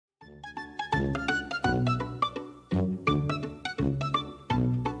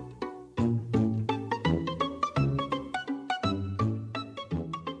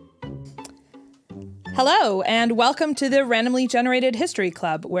Hello, and welcome to the Randomly Generated History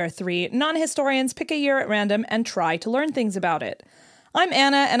Club, where three non-historians pick a year at random and try to learn things about it. I'm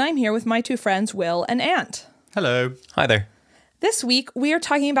Anna, and I'm here with my two friends, Will and Ant. Hello. Hi there. This week, we are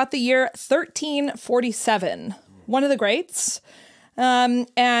talking about the year 1347, one of the greats.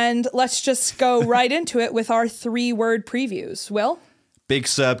 And let's just go right into it with our three-word previews. Will? Big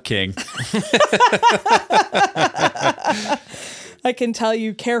Serb King. I can tell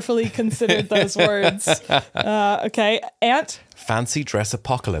you carefully considered those words. Okay, Ant? Fancy dress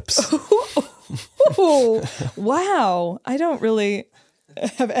apocalypse. Ooh, wow. I don't really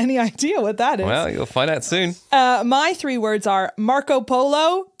have any idea what that is. Well, you'll find out soon. My three words are Marco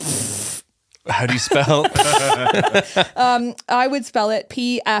Polo. How do you spell? I would spell it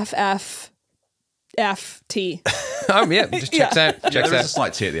P-F-F-F-T. Yeah, just checks out. Checks There's a out.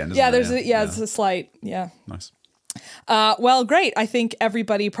 slight T at the end, isn't Yeah, there? there's a slight, yeah. Nice. Well, great. I think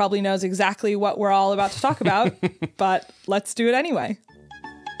everybody probably knows exactly what we're all about to talk about, but let's do it anyway.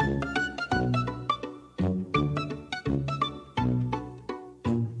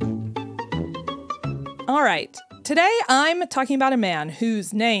 All right. Today, I'm talking about a man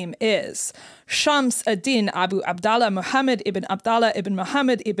whose name is Shams ad-Din Abu Abdallah Muhammad ibn Abdallah ibn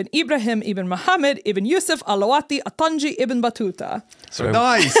Muhammad ibn Ibrahim ibn Muhammad ibn Yusuf al-Lawati Atanji ibn Battuta. So,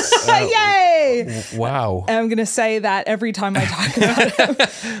 Nice. Yay! wow. I'm going to say that every time I talk about him.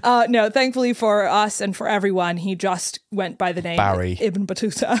 No, thankfully for us and for everyone, he just went by the name Barry. Ibn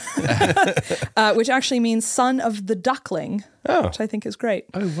Battuta, which actually means son of the duckling, which I think is great.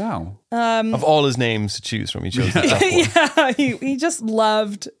 Oh, wow. Of all his names to choose from, he chose that one. Yeah, he just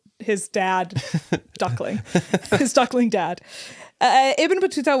loved his dad, duckling, his duckling dad. Ibn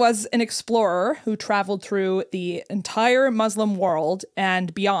Battuta was an explorer who traveled through the entire Muslim world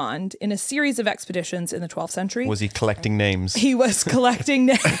and beyond in a series of expeditions in the 12th century. Was he collecting names? He was collecting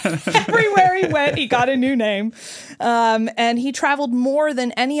names. Everywhere he went, he got a new name. And he traveled more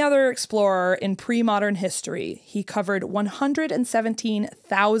than any other explorer in pre-modern history. He covered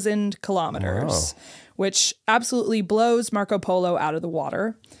 117,000 kilometers, which absolutely blows Marco Polo out of the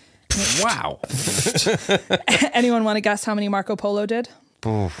water. Wow. Anyone want to guess how many Marco Polo did?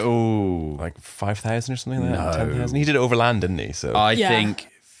 Oh. Like 5,000 or something like that? No. 10,000? He did overland, didn't he? So I Yeah. think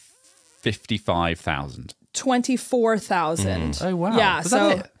 55,000. 24,000. Oh, wow. Yeah, Was so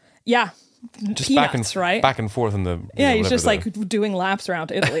that it? yeah. just Peanuts, right? back and forth in the... Yeah, he's just like doing laps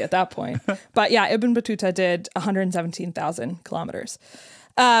around Italy at that point. But yeah, Ibn Battuta did 117,000 kilometers.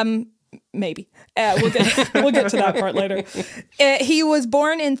 Maybe. We'll get to that part later. He was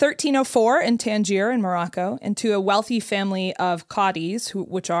born in 1304 in Tangier in Morocco into a wealthy family of qadis,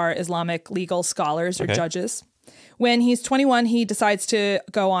 which are Islamic legal scholars or judges. When he's 21, he decides to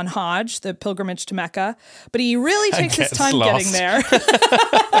go on Hajj, the pilgrimage to Mecca, but he really takes his time getting there.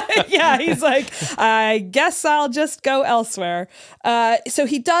 Yeah, he's like, I guess I'll just go elsewhere. So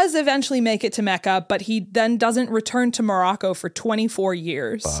he does eventually make it to Mecca, but he then doesn't return to Morocco for 24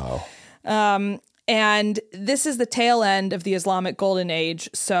 years. Wow. And this is the tail end of the Islamic Golden Age,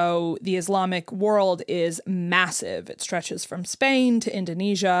 so the Islamic world is massive. It stretches from Spain to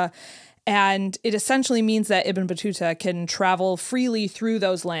Indonesia, and it essentially means that Ibn Battuta can travel freely through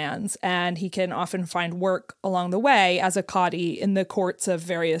those lands, and he can often find work along the way as a qadi in the courts of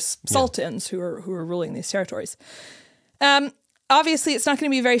various sultans who are ruling these territories. Obviously, it's not going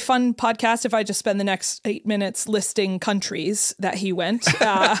to be a very fun podcast if I just spend the next 8 minutes listing countries that he went.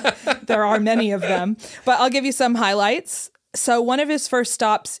 There are many of them, but I'll give you some highlights. So one of his first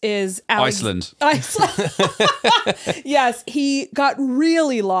stops is Iceland. Yes, he got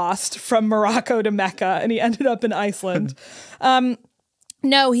really lost from Morocco to Mecca, and he ended up in Iceland.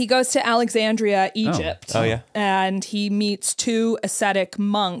 No, he goes to Alexandria, Egypt. Oh, yeah. And he meets two ascetic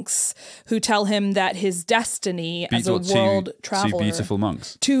monks who tell him that his destiny as a world traveler... Two beautiful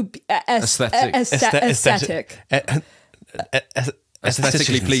monks. Aesthetic.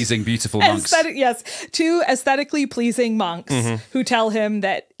 Aesthetically pleasing, beautiful monks. Yes, two aesthetically pleasing monks who tell him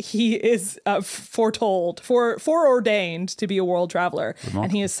that he is foreordained to be a world traveler. Remarkable.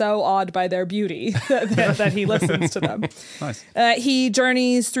 And he is so awed by their beauty that he listens to them. Nice. He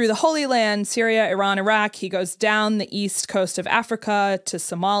journeys through the Holy Land, Syria, Iran, Iraq. He goes down the east coast of Africa to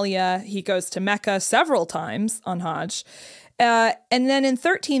Somalia. He goes to Mecca several times on Hajj. And then in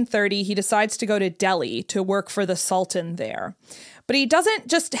 1330, he decides to go to Delhi to work for the Sultan there. But he doesn't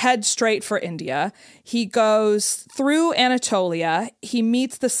just head straight for India. He goes through Anatolia. He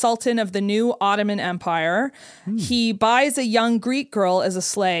meets the Sultan of the new Ottoman Empire. He buys a young Greek girl as a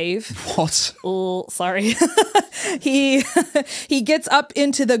slave. What? Oh, sorry. He gets up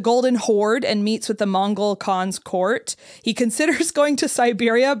into the Golden Horde and meets with the Mongol Khan's court. He considers going to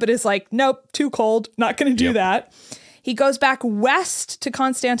Siberia, but is like, nope, too cold. Not going to do that. He goes back west to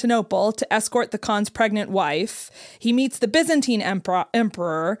Constantinople to escort the Khan's pregnant wife. He meets the Byzantine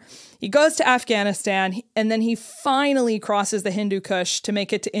emperor. He goes to Afghanistan, and then he finally crosses the Hindu Kush to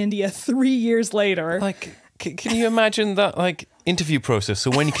make it to India 3 years later. Like, can you imagine that, like, interview process? So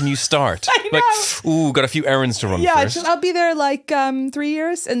when can you start? I know. Like, ooh, got a few errands to run first. Yeah, I'll be there like 3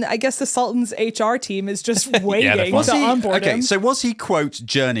 years, and I guess the Sultan's HR team is just waiting to onboard him. So was he, quote,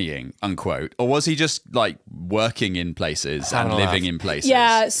 journeying, unquote, or was he just like working in places and living in places?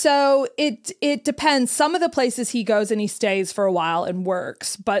 Yeah, so it depends. Some of the places he goes and he stays for a while and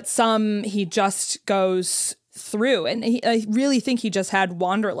works, but some he just goes through, and I really think he just had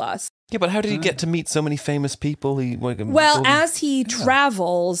wanderlust. Yeah, but how did he get to meet so many famous people? Well, as he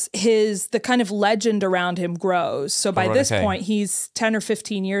travels, the kind of legend around him grows. So by this point, he's 10 or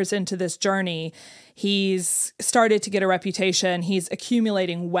 15 years into this journey. He's started to get a reputation. He's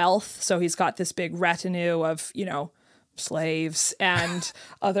accumulating wealth. So he's got this big retinue of, slaves and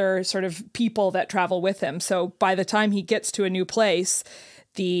other sort of people that travel with him. So by the time he gets to a new place,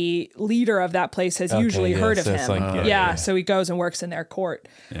 the leader of that place has usually heard of him. Like, so he goes and works in their court.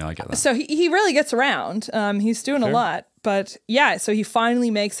 Yeah, I get that. So he really gets around. He's doing a lot. But yeah, so he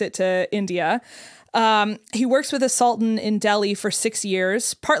finally makes it to India. He works with the Sultan in Delhi for 6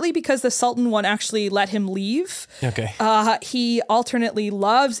 years, partly because the Sultan won't actually let him leave. Okay. He alternately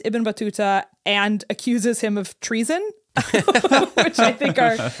loves Ibn Battuta and accuses him of treason. Which I think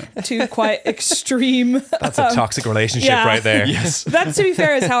are two quite extreme. That's a toxic relationship right there. Yes. That, to be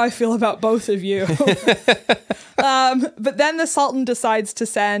fair, is how I feel about both of you. But then the Sultan decides to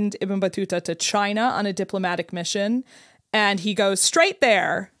send Ibn Battuta to China on a diplomatic mission, and he goes straight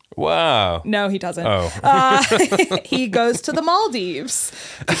there. Wow. No, he doesn't. Oh. He goes to the Maldives.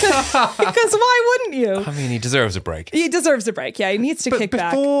 Because why wouldn't you? I mean, he deserves a break. He deserves a break. Yeah, he needs to kick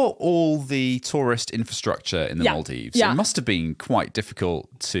back. Before all the tourist infrastructure in the Maldives, it must have been quite difficult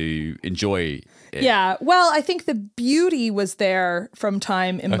to enjoy it. Yeah, well, I think the beauty was there from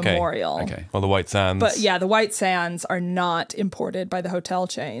time immemorial. Okay. Well, the white sands. But yeah, the white sands are not imported by the hotel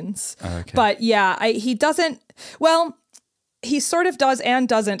chains. Okay. But yeah, he doesn't... Well... He sort of does and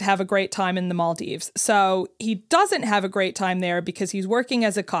doesn't have a great time in the Maldives. So he doesn't have a great time there because he's working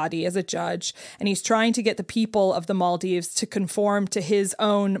as a qadi, as a judge, and he's trying to get the people of the Maldives to conform to his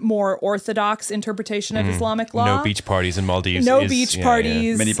own more orthodox interpretation of Islamic law. No beach parties in Maldives. No beach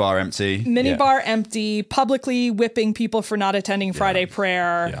parties. Minibar empty. Minibar empty, publicly whipping people for not attending Friday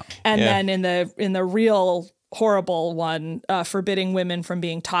prayer. Yeah. And then in the real horrible one, forbidding women from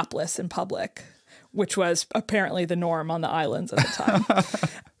being topless in public, which was apparently the norm on the islands at the time.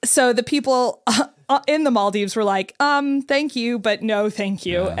 So the people in the Maldives were like, thank you, but no thank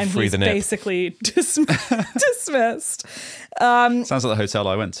you. And he's basically dismissed. Sounds like the hotel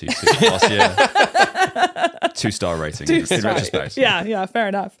I went to last year. 2-star rating in retrospect. Yeah, fair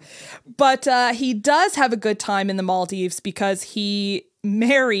enough. But he does have a good time in the Maldives because he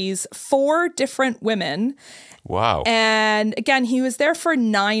marries 4 different women. Wow. And again, he was there for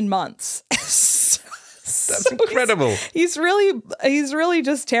 9 months. That's incredible. He's really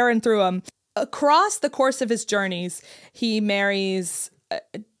just tearing through them. Across the course of his journeys, he marries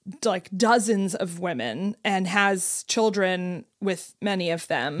like dozens of women and has children with many of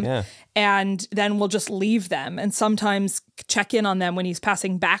them. Yeah. And then will just leave them and sometimes check in on them when he's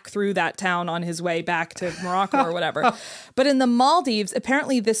passing back through that town on his way back to Morocco or whatever. But in the Maldives,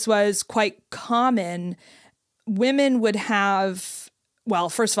 apparently this was quite common. Women would have... Well,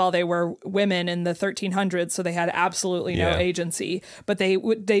 first of all, they were women in the 1300s, so they had absolutely no agency. But they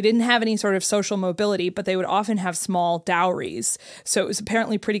didn't have any sort of social mobility, but they would often have small dowries. So it was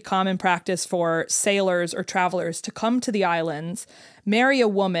apparently pretty common practice for sailors or travelers to come to the islands, marry a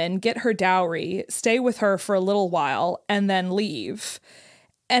woman, get her dowry, stay with her for a little while, and then leave.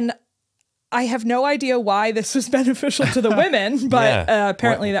 And I have no idea why this was beneficial to the women, but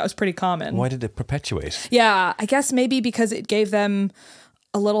apparently that was pretty common. Why did it perpetuate? Yeah, I guess maybe because it gave them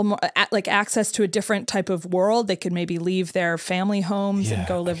a little more like access to a different type of world. They could maybe leave their family homes and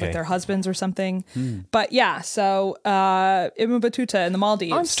go live with their husbands or something. But yeah, so Ibn Battuta in the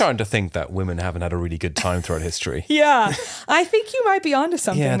Maldives. I'm starting to think that women haven't had a really good time throughout history. Yeah, I think you might be onto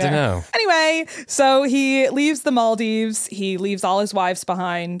something there. I don't know. Anyway, so he leaves the Maldives. He leaves all his wives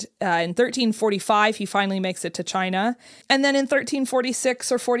behind. In 1345, he finally makes it to China. And then in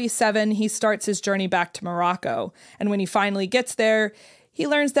 1346 or 47, he starts his journey back to Morocco. And when he finally gets there, he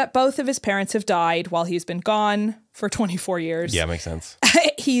learns that both of his parents have died while he's been gone for 24 years. Yeah, makes sense.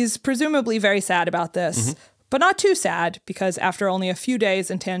 He's presumably very sad about this, but not too sad, because after only a few days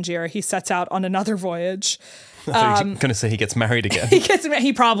in Tangier, he sets out on another voyage. I thought you were going to say he gets married again.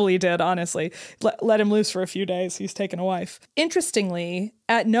 He probably did, honestly. Let him loose for a few days. He's taken a wife. Interestingly,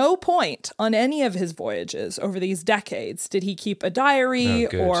 at no point on any of his voyages over these decades did he keep a diary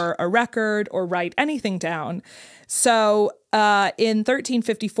or a record or write anything down. So in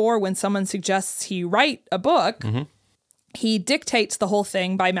 1354, when someone suggests he write a book, he dictates the whole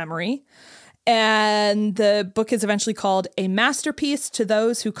thing by memory. And the book is eventually called A Masterpiece to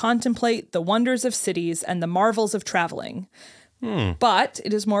Those Who Contemplate the Wonders of Cities and the Marvels of Traveling. But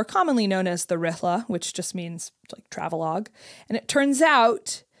it is more commonly known as the Rihla, which just means like travelogue. And it turns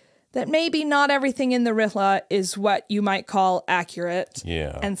out that maybe not everything in the Rihla is what you might call accurate.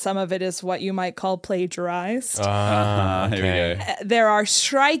 Yeah. And some of it is what you might call plagiarized. Here we go. There are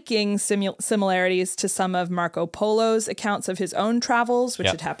striking similarities to some of Marco Polo's accounts of his own travels, which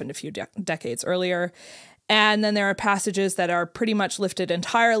had happened a few decades earlier. And then there are passages that are pretty much lifted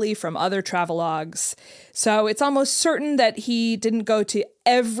entirely from other travelogues. So it's almost certain that he didn't go to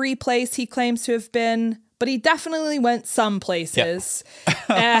every place he claims to have been, but he definitely went some places.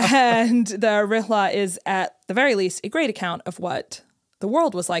 And the Rihla is, at the very least, a great account of what the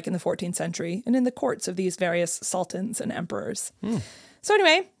world was like in the 14th century and in the courts of these various sultans and emperors. So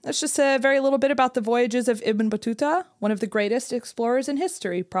anyway, that's just a very little bit about the voyages of Ibn Battuta, one of the greatest explorers in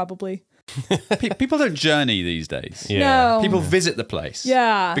history, probably. People don't journey these days. No. People visit the place.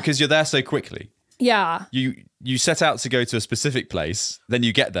 Yeah. Because you're there so quickly. Yeah. You set out to go to a specific place, then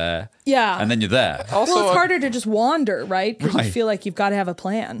you get there, Yeah. and then you're there. Also, Well, it's harder to just wander, right? Because Right. you feel like you've got to have a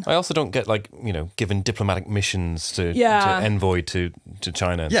plan. I also don't get, like, you know, given diplomatic missions to envoy to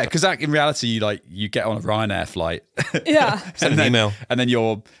China. Yeah, because in reality, you get on a Ryanair flight. Yeah. Send an email. And then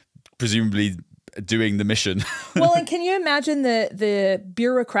you're presumably doing the mission. Well, and can you imagine the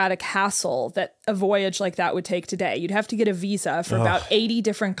bureaucratic hassle that a voyage like that would take today? You'd have to get a visa for about 80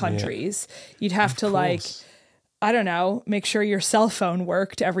 different countries. You'd have to, like, I don't know, make sure your cell phone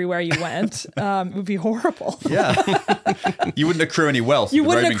worked everywhere you went. It would be horrible. Yeah. You wouldn't accrue any wealth. You with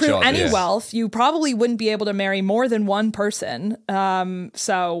wouldn't roaming accrue charges. any wealth. You probably wouldn't be able to marry more than one person.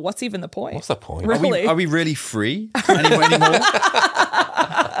 So what's even the point? What's the point? Really? Are we really free anymore?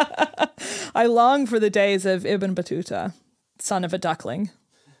 I long for the days of Ibn Battuta, son of a duckling.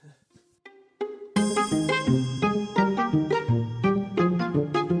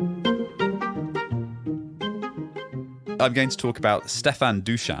 I'm going to talk about Stefan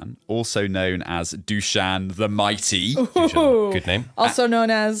Dušan, also known as Dušan the Mighty. Dušan. Good name. Also known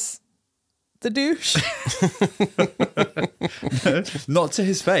as the douche. Not to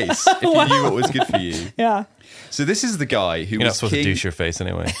his face, if you knew what was good for you. Yeah. So this is the guy who You're not was supposed to douche your face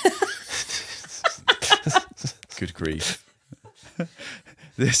anyway. Good grief.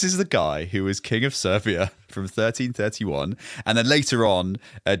 This is the guy who was king of Serbia from 1331. And then later on,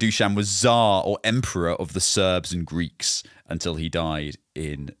 Dušan was Tsar or emperor of the Serbs and Greeks until he died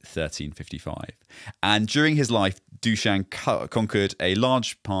in 1355. And during his life, Dušan conquered a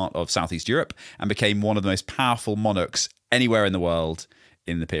large part of Southeast Europe and became one of the most powerful monarchs anywhere in the world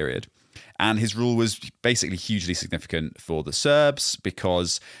in the period. And his rule was basically hugely significant for the Serbs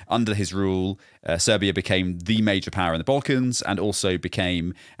because under his rule, Serbia became the major power in the Balkans and also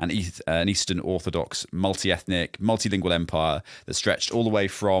became an Eastern Orthodox, multi-ethnic, multilingual empire that stretched all the way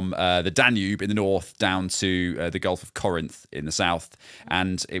from the Danube in the north down to the Gulf of Corinth in the south.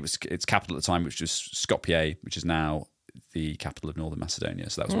 And it was its capital at the time, which was Skopje, which is now the capital of Northern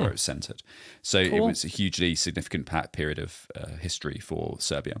Macedonia. So that was where it was centered. So it was a hugely significant period of history for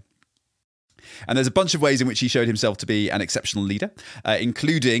Serbia. And there's a bunch of ways in which he showed himself to be an exceptional leader,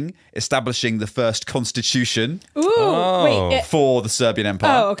 including establishing the first constitution for the Serbian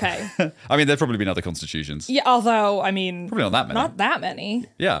Empire. Oh, okay. I mean, there've probably been other constitutions. Yeah, although, I mean... Probably not that many. Not that many.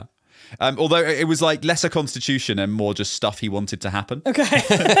 Yeah. Although it was like lesser constitution and more just stuff he wanted to happen. Okay.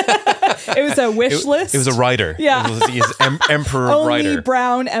 It was a wish list? It was a writer. Yeah. He was emperor Only writer.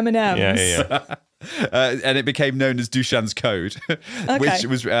 brown M&Ms. Yeah. And it became known as Dušan's Code, which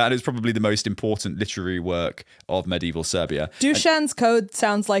was and it's probably the most important literary work of medieval Serbia. Dušan's Code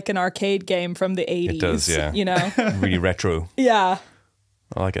sounds like an arcade game from the 80s. It does, yeah. You know? Really retro. Yeah.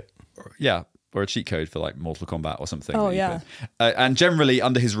 I like it. Yeah. Or a cheat code for like Mortal Kombat or something. Oh, yeah. And generally,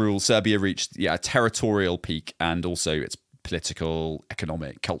 under his rule, Serbia reached a territorial peak and also its political,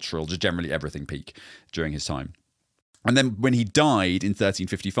 economic, cultural, just generally everything peak during his time. And then when he died in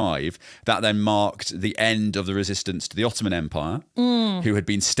 1355, that then marked the end of the resistance to the Ottoman Empire, who had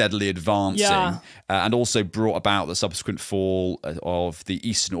been steadily advancing, and also brought about the subsequent fall of the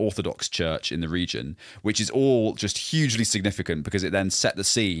Eastern Orthodox Church in the region, which is all just hugely significant because it then set the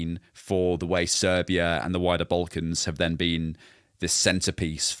scene for the way Serbia and the wider Balkans have then been this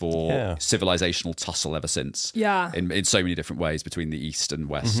centerpiece for civilizational tussle ever since. Yeah. In so many different ways between the East and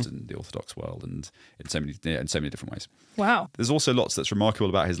West and the Orthodox world, and in so many different ways. Wow. There's also lots that's remarkable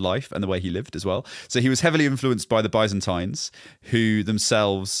about his life and the way he lived as well. So he was heavily influenced by the Byzantines, who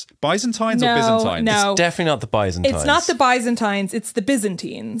themselves... Byzantines or Byzantines? No. It's definitely not the Byzantines. It's not the Byzantines, it's the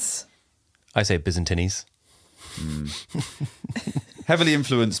Byzantines. I say Byzantinnies. Heavily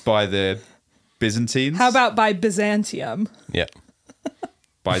influenced by the Byzantines. How about by Byzantium? Yeah.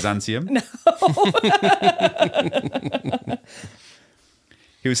 Byzantium? No.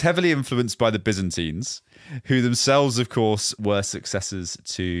 He was heavily influenced by the Byzantines, who themselves, of course, were successors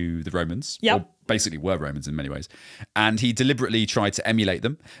to the Romans. Yep. Or basically were Romans in many ways. And he deliberately tried to emulate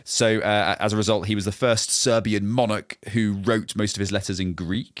them. So as a result, he was the first Serbian monarch who wrote most of his letters in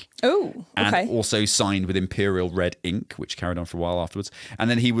Greek. Oh, okay. And also signed with imperial red ink, which carried on for a while afterwards. And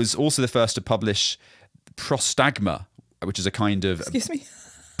then he was also the first to publish Prostagma, which is a kind of... Excuse me?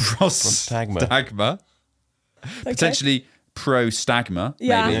 Prostagma. Okay. Potentially pro-stagma.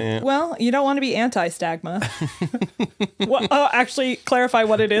 Yeah. Maybe. Well, you don't want to be anti-stagma. Actually, clarify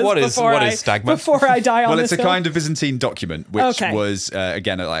what it is. What is stagma? Before I die on Well, this it's a hill. kind of Byzantine document, which was,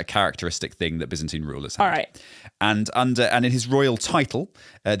 again, a characteristic thing that Byzantine rulers had. All right. And in his royal title,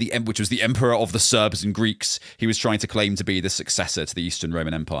 which was the Emperor of the Serbs and Greeks, he was trying to claim to be the successor to the Eastern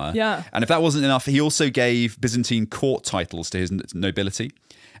Roman Empire. Yeah. And if that wasn't enough, he also gave Byzantine court titles to his nobility.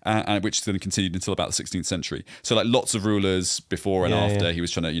 Which then continued until about the 16th century. So, like lots of rulers before and after, he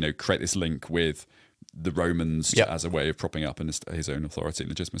was trying to, create this link with the Romans as a way of propping up his own authority and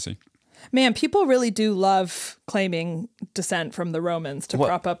legitimacy. Man, people really do love claiming descent from the Romans to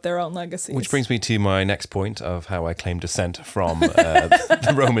prop up their own legacies. Which brings me to my next point of how I claim descent from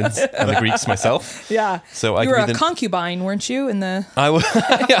the Romans and the Greeks myself. Yeah. So you were a concubine, weren't you? In the I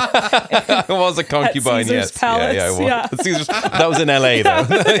was a concubine. Caesar's yes. Palace. Yeah, I was. Yeah. Caesar's, that was in LA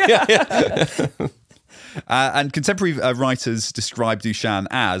though. And contemporary writers describe Dušan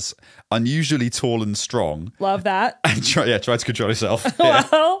as unusually tall and strong. Love that. And try to control himself.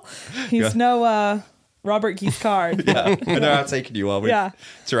 Well, he's no Robert Guiscard. Yeah, I know how taken you are with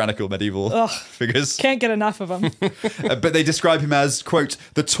tyrannical medieval figures. Can't get enough of him. But they describe him as, quote,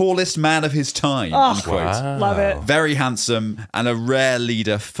 the tallest man of his time, unquote. Wow. Love it. Very handsome and a rare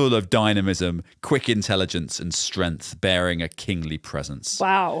leader full of dynamism, quick intelligence and strength, bearing a kingly presence.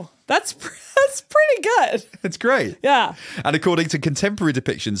 Wow. That's pretty good. It's great. Yeah. And according to contemporary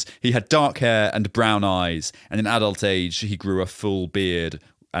depictions, he had dark hair and brown eyes, and in adult age, he grew a full beard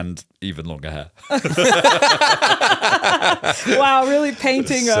and even longer hair. Wow, really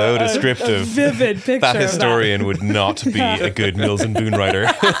painting So a descriptive. vivid picture. That historian would not be a good Mills and Boon writer.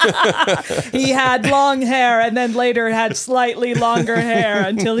 He had long hair and then later had slightly longer hair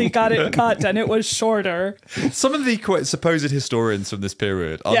until he got it cut and it was shorter. Some of the supposed historians from this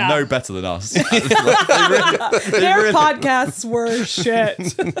period are no better than us. Their podcasts were shit.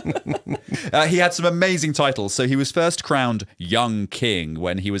 He had some amazing titles. So he was first crowned Young King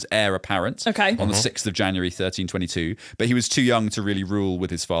when he was heir apparent on the 6th of January 1322, but he was too young to really rule with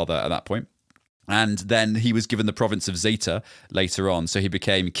his father at that point. And then he was given the province of Zeta later on, so he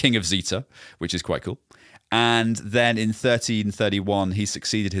became King of Zeta, which is quite cool. And then in 1331, he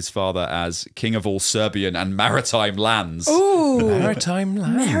succeeded his father as King of all Serbian and maritime lands. Ooh, Maritime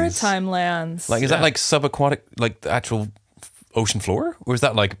lands. maritime lands. Like, is that like subaquatic, like the actual ocean floor? Or is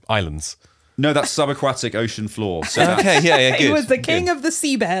that like islands? No, that's subaquatic ocean floor. So Okay, yeah, good. He was the king of the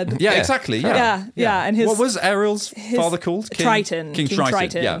seabed. yeah, exactly. Yeah. And his What was Ariel's father called? Triton. King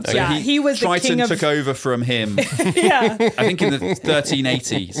Triton. Yeah, so he was Triton the king of... took over from him. Yeah, I think in the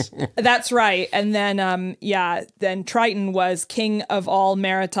 1380s. that's right. And then, then Triton was king of all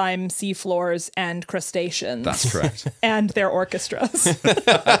maritime seafloors and crustaceans. That's correct. And their orchestras.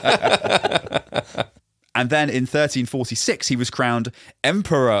 And then in 1346, he was crowned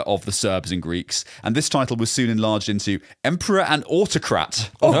Emperor of the Serbs and Greeks. And this title was soon enlarged into Emperor and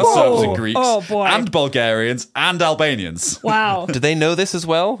Autocrat of the Serbs and Greeks. Oh, boy. And Bulgarians and Albanians. Wow. Did they know this as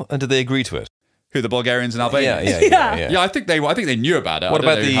well? And did they agree to it? Who, the Bulgarians and Albanians? Yeah. Yeah, I think they knew about it. What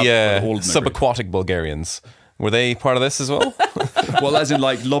about the all of them agreed. subaquatic Bulgarians? Were they part of this as well? Well, as in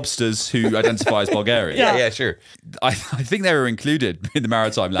like lobsters who identify as Bulgarian. Yeah, sure. I think they were included in the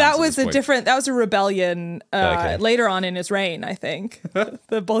maritime lands. That was a rebellion later on in his reign, I think.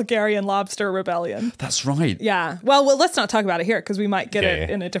 The Bulgarian Lobster Rebellion. That's right. Yeah. Well, let's not talk about it here because we might get it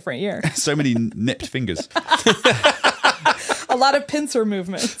in a different year. So many nipped fingers. A lot of pincer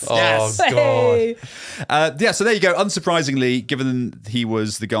movements. Oh, Yes. God. So there you go. Unsurprisingly, given he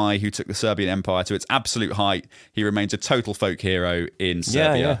was the guy who took the Serbian Empire to its absolute height, he remains a total folk hero in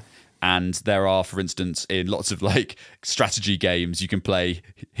Serbia. Yeah. And there are, for instance, in lots of like strategy games, you can play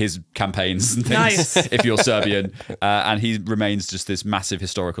his campaigns and things Nice. if you're Serbian. And he remains just this massive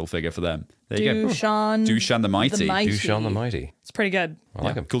historical figure for them. There you go. Dušan the Mighty. Dušan the Mighty. It's pretty good. I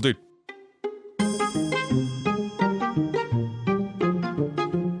like him. Cool dude.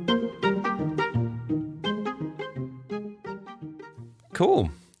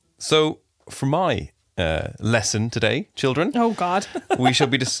 Cool. So for my lesson today, children, Oh, God. we shall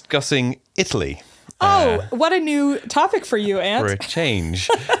be discussing Italy. What a new topic for you, For a Ant. change.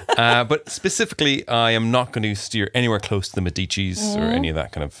 But specifically, I am not going to steer anywhere close to the Medicis or any of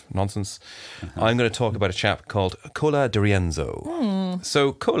that kind of nonsense. I'm going to talk about a chap called Cola di Rienzo.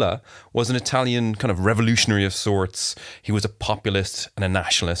 So Cola was an Italian kind of revolutionary of sorts. He was a populist and a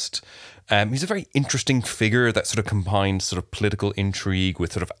nationalist. He's a very interesting figure that sort of combined sort of political intrigue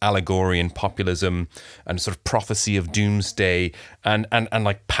with sort of allegory and populism and sort of prophecy of doomsday and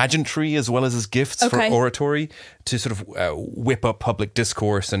like pageantry as well as his gifts for oratory to sort of whip up public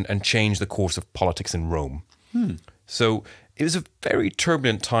discourse and change the course of politics in Rome. So it was a very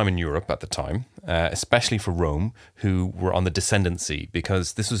turbulent time in Europe at the time, especially for Rome, who were on the descendancy,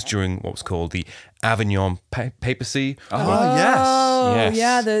 because this was during what was called the Avignon papacy. Oh, yes. Yes.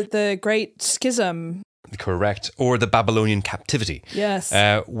 Yeah, the Great Schism. Correct. Or the Babylonian captivity. Yes.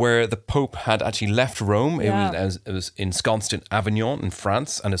 Where the Pope had actually left Rome. Yeah. It was ensconced in Avignon in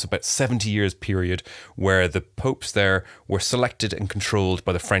France, and it's about 70 years period where the popes there were selected and controlled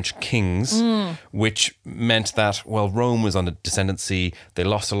by the French kings, which meant that, well, Rome was on the descendancy. They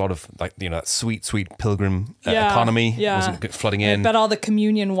lost a lot of, like, you know, that sweet pilgrim economy. Yeah. Wasn't flooding I in. bet all the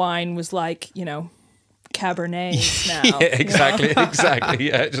communion wine was like, you know, Cabernet now. Yeah, exactly.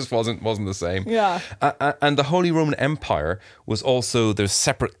 Yeah, it just wasn't the same. Yeah. And the Holy Roman Empire was also, there's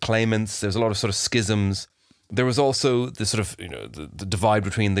separate claimants. There's a lot of sort of schisms. There was also the sort of, you know, the divide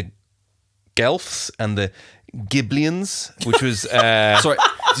between the Gelfs and the Giblians, which was Sorry,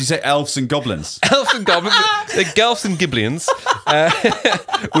 did you say elves and goblins? Elves and goblins, the Gelfs and Giblians,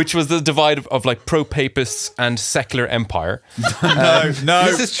 which was the divide of like pro-papists and secular empire. No.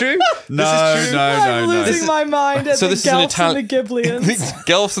 This is true. No. I'm losing my mind at So the this is an Gelfs and the Giblians.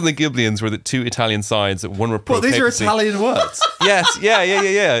 The Gelfs and the Giblians were the two Italian sides. One were Well, pro-papacy. these are Italian words. Yes,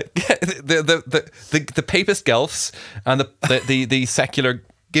 yeah. The papist Gelfs and the secular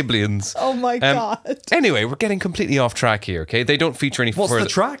Giblians. Oh my God. Anyway, we're getting completely off track here, okay? They don't feature any What's further. the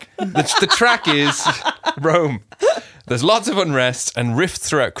track? The track is Rome. There's lots of unrest and rifts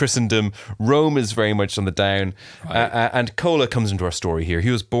throughout Christendom. Rome is very much on the down. And Cola comes into our story here. He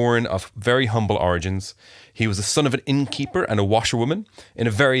was born of very humble origins. He was the son of an innkeeper and a washerwoman in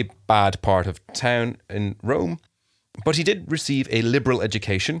a very bad part of town in Rome. But he did receive a liberal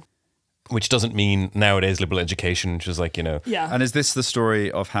education, which doesn't mean nowadays liberal education, which is like, you know. Yeah. And is this the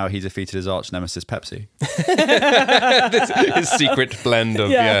story of how he defeated his arch nemesis Pepsi? His secret blend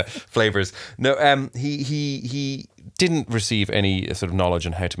of flavors. No, he didn't receive any sort of knowledge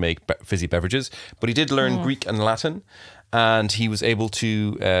on how to make fizzy beverages, but he did learn Greek and Latin, and he was able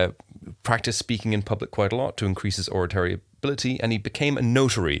to practice speaking in public quite a lot to increase his oratory ability, and he became a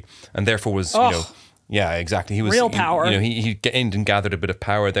notary, and therefore was, you know. Yeah, exactly. He was real power. You know, he gained and gathered a bit of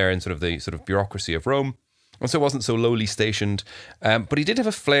power there in sort of the sort of bureaucracy of Rome, and so wasn't so lowly stationed. But he did have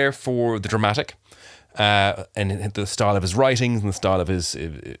a flair for the dramatic, and the style of his writings and the style of his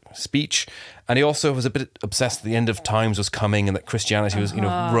speech. And he also was a bit obsessed that the end of times was coming and that Christianity was, you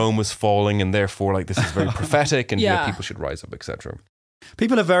know, Rome was falling, and therefore, like, this is very prophetic, and you know, people should rise up, etc.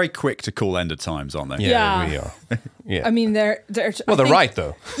 People are very quick to call end of times, aren't they? Yeah. They really are. Yeah. I mean, they're right,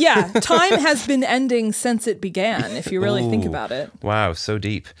 though. Yeah, time has been ending since it began, if you really think about it. Wow, so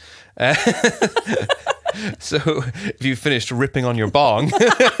deep. So, if you finished ripping on your bong...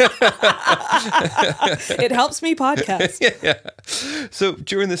 It helps me podcast. Yeah. So,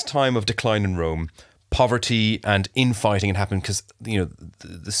 during this time of decline in Rome, poverty and infighting had happened because, you know,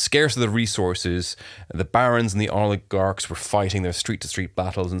 the scarce of the resources, the barons and the oligarchs were fighting their street-to-street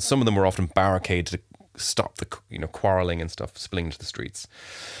battles, and some of them were often barricaded to stop the, you know, quarreling and stuff spilling into the streets.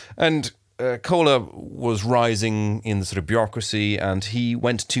 And Cola was rising in the sort of bureaucracy, and he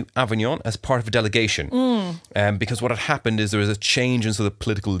went to Avignon as part of a delegation. Because what had happened is there was a change in sort of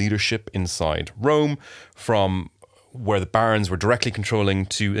political leadership inside Rome, from where the barons were directly controlling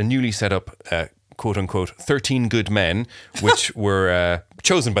to a newly set up quote unquote 13 good men, which were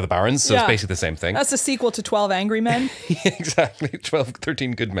chosen by the barons. So it's basically the same thing. That's a sequel to 12 Angry Men. Yeah, exactly.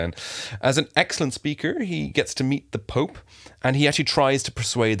 13 good men. As an excellent speaker, he gets to meet the Pope, and he actually tries to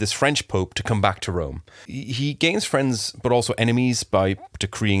persuade this French Pope to come back to Rome. He gains friends, but also enemies by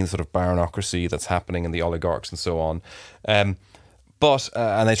decreeing the sort of baronocracy that's happening and the oligarchs and so on. And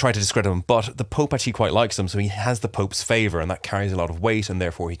they try to discredit him, but the Pope actually quite likes him, so he has the Pope's favour, and that carries a lot of weight, and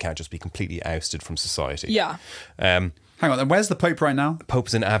therefore he can't just be completely ousted from society. Yeah. Hang on, then where's the Pope right now? The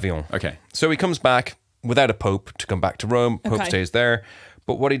Pope's in Avignon. Okay. So he comes back without a Pope to come back to Rome. Pope stays there.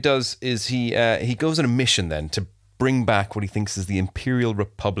 But what he does is he goes on a mission then to bring back what he thinks is the Imperial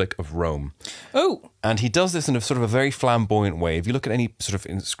Republic of Oh. And he does this in a sort of a very flamboyant way. If you look at any sort of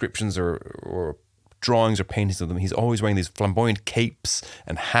inscriptions or drawings or paintings of them, he's always wearing these flamboyant capes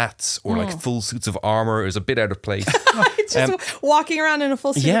and hats or like full suits of armor. It was a bit out of place. Just walking around in a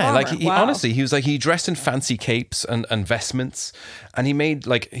full suit of armor. Like honestly, he was like, he dressed in fancy capes and vestments, and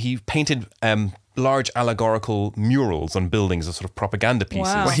he painted large allegorical murals on buildings as sort of propaganda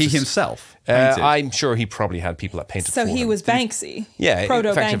pieces. Wow. Well, he himself painted. I'm sure he probably had people that painted So for he him. was Banksy. Yeah,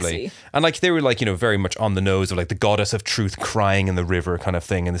 Proto-Banksy. And like they were like, you know, very much on the nose of like the goddess of truth crying in the river kind of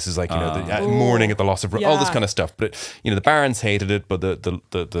thing, and this is like, you know, the mourning at the loss of all this kind of stuff. But you know, the barons hated it, but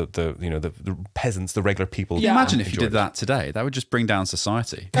the you know, the peasants, the regular people. Can you imagine if you did that today? That would just bring down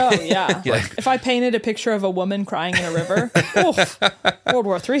society. Oh yeah. Like, if I painted a picture of a woman crying in a river, World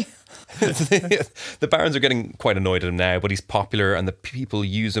War III. The barons are getting quite annoyed at him now, but he's popular, and the people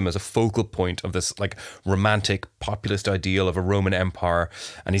use him as a focal point of this like romantic populist ideal of a Roman Empire,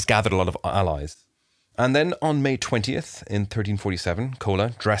 and he's gathered a lot of allies. And then on May 20th in 1347,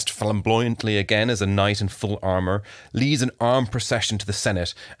 Cola, dressed flamboyantly again as a knight in full armour, leads an armed procession to the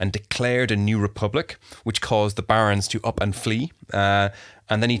Senate and declared a new republic, which caused the barons to up and flee.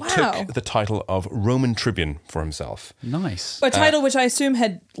 And then he took the title of Roman Tribune for himself. Nice. A title which I assume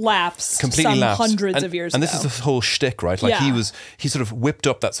had lapsed hundreds of years ago. And this is the whole shtick, right? Like he sort of whipped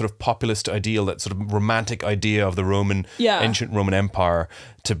up that sort of populist ideal, that sort of romantic idea of the Roman, ancient Roman Empire,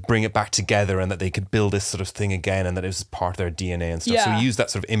 to bring it back together, and that they could build this sort of thing again, and that it was part of their DNA and stuff. So he used that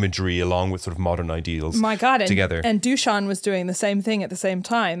sort of imagery along with sort of modern ideals together. And Dušan was doing the same thing at the same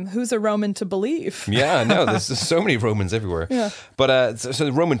time. Who's a Roman to believe? Yeah, no, there's so many Romans everywhere. Yeah. But so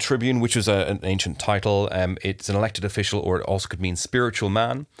the Roman Tribune, which was an ancient title, it's an elected official, or it also could mean spiritual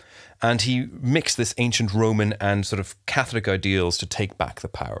man. And he mixed this ancient Roman and sort of Catholic ideals to take back the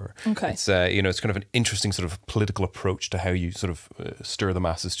power. Okay. It's you know, it's kind of an interesting sort of political approach to how you sort of stir the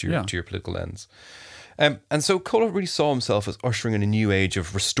masses to your political ends. And so Cola really saw himself as ushering in a new age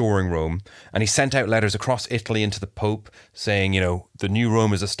of restoring Rome, and he sent out letters across Italy into the Pope saying, you know, the new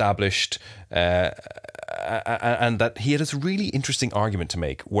Rome is established, and that he had this really interesting argument to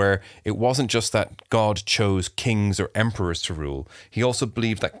make, where it wasn't just that God chose kings or emperors to rule. He also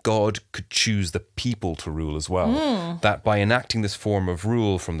believed that God could choose the people to rule as well. That by enacting this form of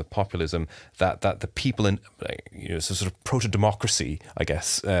rule from the populism, that the people in, you know, so sort of proto-democracy, I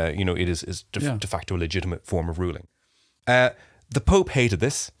guess, you know, it is de facto a legitimate form of ruling. The Pope hated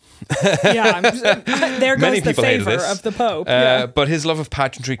this. There goes the favour of the Pope. But his love of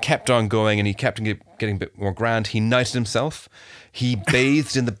pageantry kept on going, and he kept getting a bit more grand. He knighted himself. He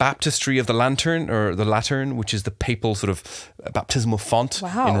bathed in the baptistry of the Lateran, which is the papal sort of baptismal font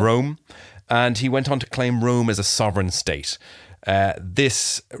in Rome. And he went on to claim Rome as a sovereign state.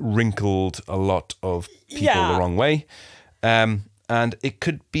 This wrinkled a lot of people the wrong way. And it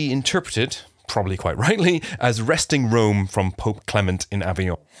could be interpreted, probably quite rightly, as wresting Rome from Pope Clement in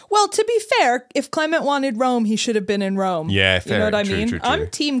Avignon. Well, to be fair, if Clement wanted Rome, he should have been in Rome. Yeah, fair. You know what I mean? True. I'm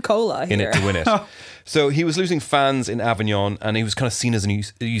Team Cola here. In it to win it. So he was losing fans in Avignon, and he was kind of seen as a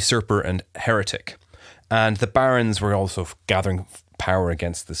usurper and heretic. And the barons were also gathering power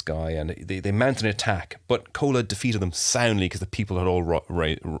against this guy, and they mounted an attack, but Cola defeated them soundly because the people had all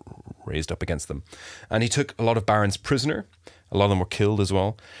raised up against them. And he took a lot of barons prisoner. A lot of them were killed as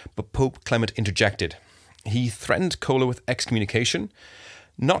well. But Pope Clement interjected. He threatened Cola with excommunication,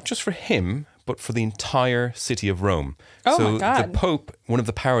 not just for him, but for the entire city of Rome. Oh, my God. The Pope, one of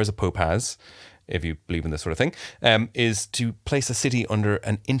the powers a Pope has, if you believe in this sort of thing, is to place a city under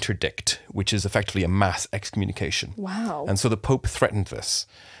an interdict, which is effectively a mass excommunication. Wow. And so the Pope threatened this.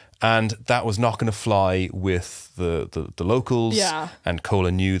 And that was not going to fly with the locals. Yeah. And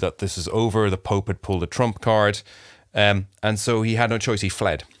Cola knew that this is over. The Pope had pulled a trump card. And so he had no choice. He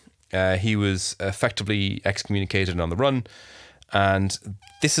fled. He was effectively excommunicated and on the run. And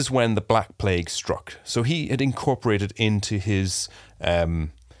this is when the Black Plague struck. So he had incorporated into his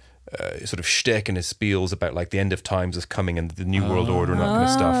sort of shtick and his spiels about like the end of times is coming and the new world order and that kind of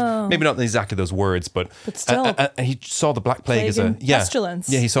stuff. Maybe not exactly those words, but still, he saw the Black Plague as a pestilence.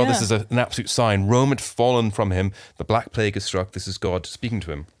 Yeah, he saw this as an absolute sign. Rome had fallen from him. The Black Plague has struck. This is God speaking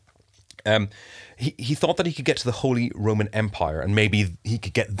to him. He thought that he could get to the Holy Roman Empire and maybe he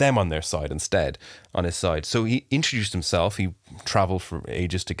could get them on their side instead, on his side. So he introduced himself. He traveled for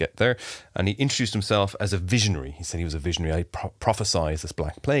ages to get there, and he introduced himself as a visionary. He said he was a visionary. I prophesize this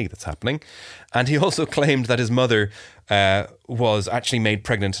Black Plague that's happening. And he also claimed that his mother was actually made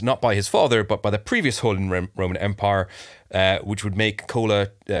pregnant not by his father, but by the previous Holy Roman Empire, which would make Cola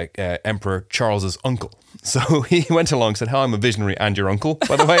Emperor Charles's uncle. So he went along and said, "Hi, I'm a visionary and your uncle,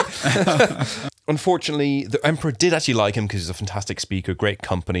 by the way." Unfortunately, the emperor did actually like him because he's a fantastic speaker, great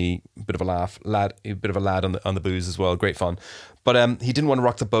company, bit of a laugh, a bit of a lad on the booze as well, great fun. But he didn't want to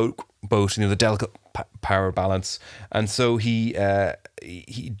rock the boat, the delicate power balance, and so he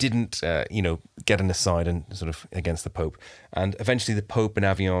didn't get on his side and sort of against the Pope. And eventually, the Pope in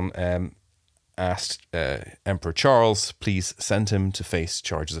Avignon asked Emperor Charles, please send him to face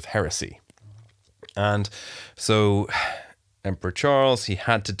charges of heresy. And so Emperor Charles, he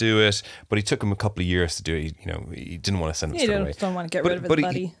had to do it, but he took him a couple of years to do it. He didn't want to send him straight away. Don't want to get rid of his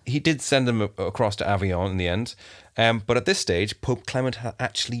buddy. He did send him across to Avignon in the end. But at this stage, Pope Clement had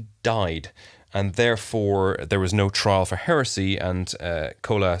actually died, and therefore there was no trial for heresy. And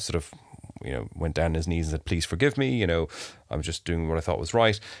Cola sort of went down on his knees and said, please forgive me, I'm just doing what I thought was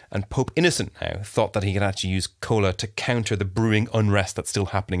right. And Pope Innocent now thought that he could actually use Cola to counter the brewing unrest that's still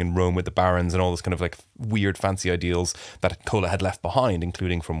happening in Rome with the barons and all this kind of like weird fancy ideals that Cola had left behind,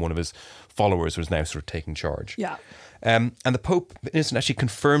 including from one of his followers who was now sort of taking charge. Yeah. And the Pope Innocent actually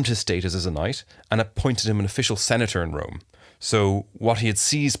confirmed his status as a knight and appointed him an official senator in Rome. So what he had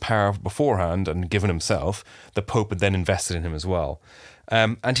seized power beforehand and given himself, the Pope had then invested in him as well.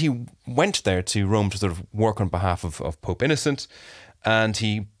 And he went there to Rome to sort of work on behalf of Pope Innocent, and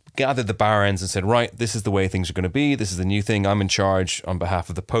he gathered the barons and said, right, this is the way things are going to be. This is the new thing. I'm in charge on behalf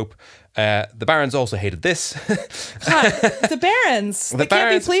of the Pope. The barons also hated this. The barons. They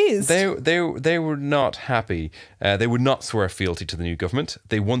can't be pleased. They were not happy. They would not swear fealty to the new government.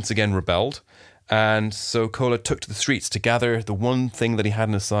 They once again rebelled. And so Cola took to the streets to gather the one thing that he had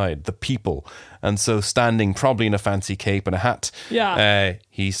on his side, the people. And so standing probably in a fancy cape and a hat,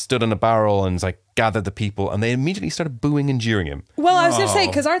 he stood on a barrel and gathered the people, and they immediately started booing and jeering him. Well, I was going to say,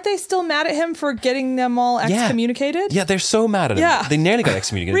 because aren't they still mad at him for getting them all excommunicated? Yeah, they're so mad at him. Yeah. They nearly got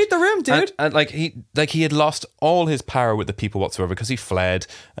excommunicated. Read the room, dude. And he had lost all his power with the people whatsoever because he fled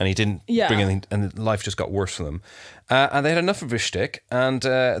and he didn't bring anything, and life just got worse for them. And they had enough of his shtick, and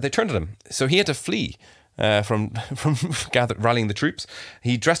they turned on him. So he had to flee. From rallying the troops.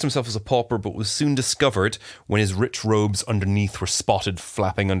 He dressed himself as a pauper, but was soon discovered when his rich robes underneath were spotted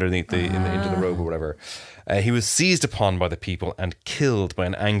flapping underneath into the robe or whatever. He was seized upon by the people and killed by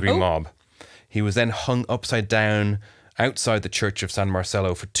an angry mob. He was then hung upside down outside the church of San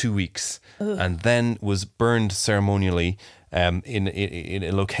Marcello for 2 weeks, and then was burned ceremonially in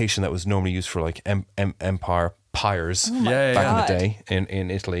a location that was normally used for empire pyres back in the day in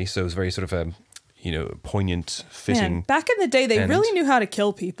Italy. So it was very sort of poignant, fitting. Man, back in the day, they really knew how to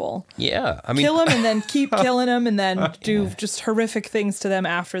kill people. Yeah, I mean, kill them and then keep killing them, and then do just horrific things to them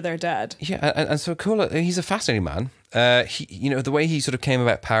after they're dead. Yeah, and so Cola, he's a fascinating man. The way he sort of came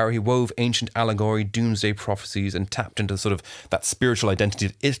about power, he wove ancient allegory, doomsday prophecies, and tapped into sort of that spiritual identity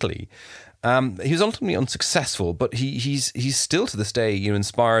of Italy. He was ultimately unsuccessful, but he's still to this day,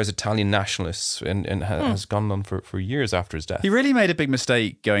 inspires Italian nationalists and has gone on for years after his death. He really made a big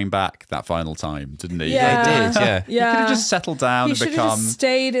mistake going back that final time, didn't he? Yeah, he did. Yeah, He could have just settled down and become just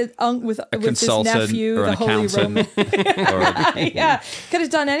stayed with his nephew, or an the Holy accountant. Yeah, could have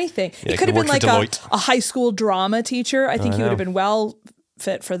done anything. Yeah, he could have been like Deloitte. a high school drama teacher. I think he would have been well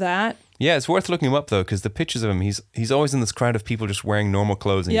fit for that. Yeah, it's worth looking him up though, because the pictures of him, he's always in this crowd of people just wearing normal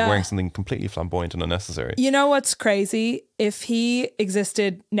clothes, and he's wearing something completely flamboyant and unnecessary. You know what's crazy? If he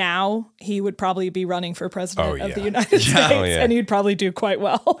existed now, he would probably be running for president of the United States, and he'd probably do quite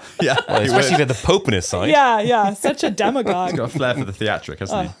well. Yeah, especially if he had the Pope on his side. Yeah, such a demagogue. He's got a flair for the theatric,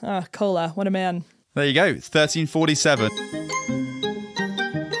 hasn't he? Cola, what a man. There you go, 1347.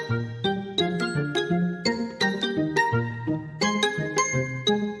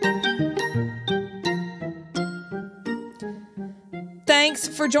 Thanks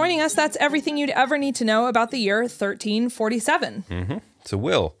for joining us. That's everything you'd ever need to know about the year 1347. So,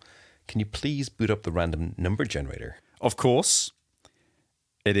 Will, can you please boot up the random number generator? Of course,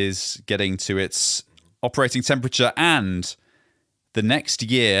 it is getting to its operating temperature, and the next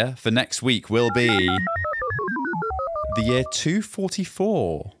year for next week will be the year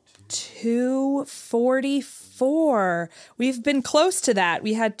 244. 244. We've been close to that.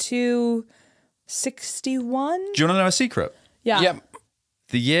 We had 261. Do you want to know a secret? Yeah. Yep.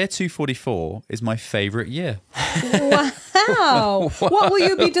 The year 244 is my favourite year. Wow. What will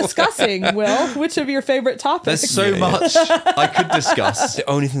you be discussing, Will? Which of your favorite topics? There's so much I could discuss. The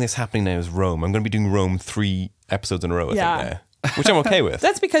only thing that's happening now is Rome. I'm going to be doing Rome 3 episodes in a row, I think, now. Which I'm okay with.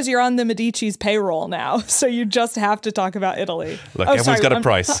 That's because you're on the Medici's payroll now, so you just have to talk about Italy. Look, everyone's got a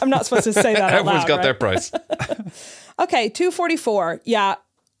price. I'm not supposed to say that out Everyone's loud, got right? their price. Okay, 244. Yeah,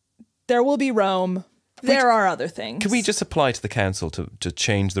 there will be Rome. There are other things. Can we just apply to the council to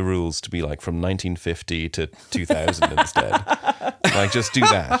change the rules to be like from 1950 to 2000 instead? Like, just do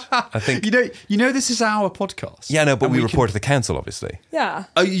that. I think. You know, this is our podcast. Yeah, no, but And we can- report to the council, obviously. Yeah.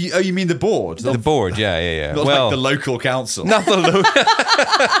 Oh, you mean the board? The board, yeah. Not Well, like the local council. not the local,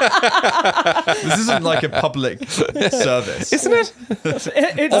 This isn't like a public service. isn't it?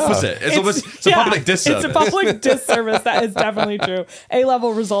 It's Opposite. It's a public disservice. It's a public disservice. That is definitely true.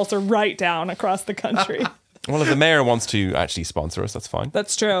 A-level results are right down across the country. Well, if the mayor wants to actually sponsor us, that's fine.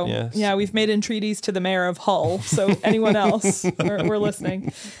 That's true. Yes. Yeah, we've made entreaties to the mayor of Hull. So anyone else, we're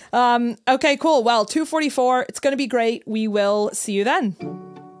listening. Okay, cool. Well, 244. It's going to be great. We will see you then.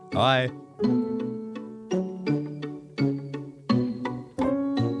 Bye.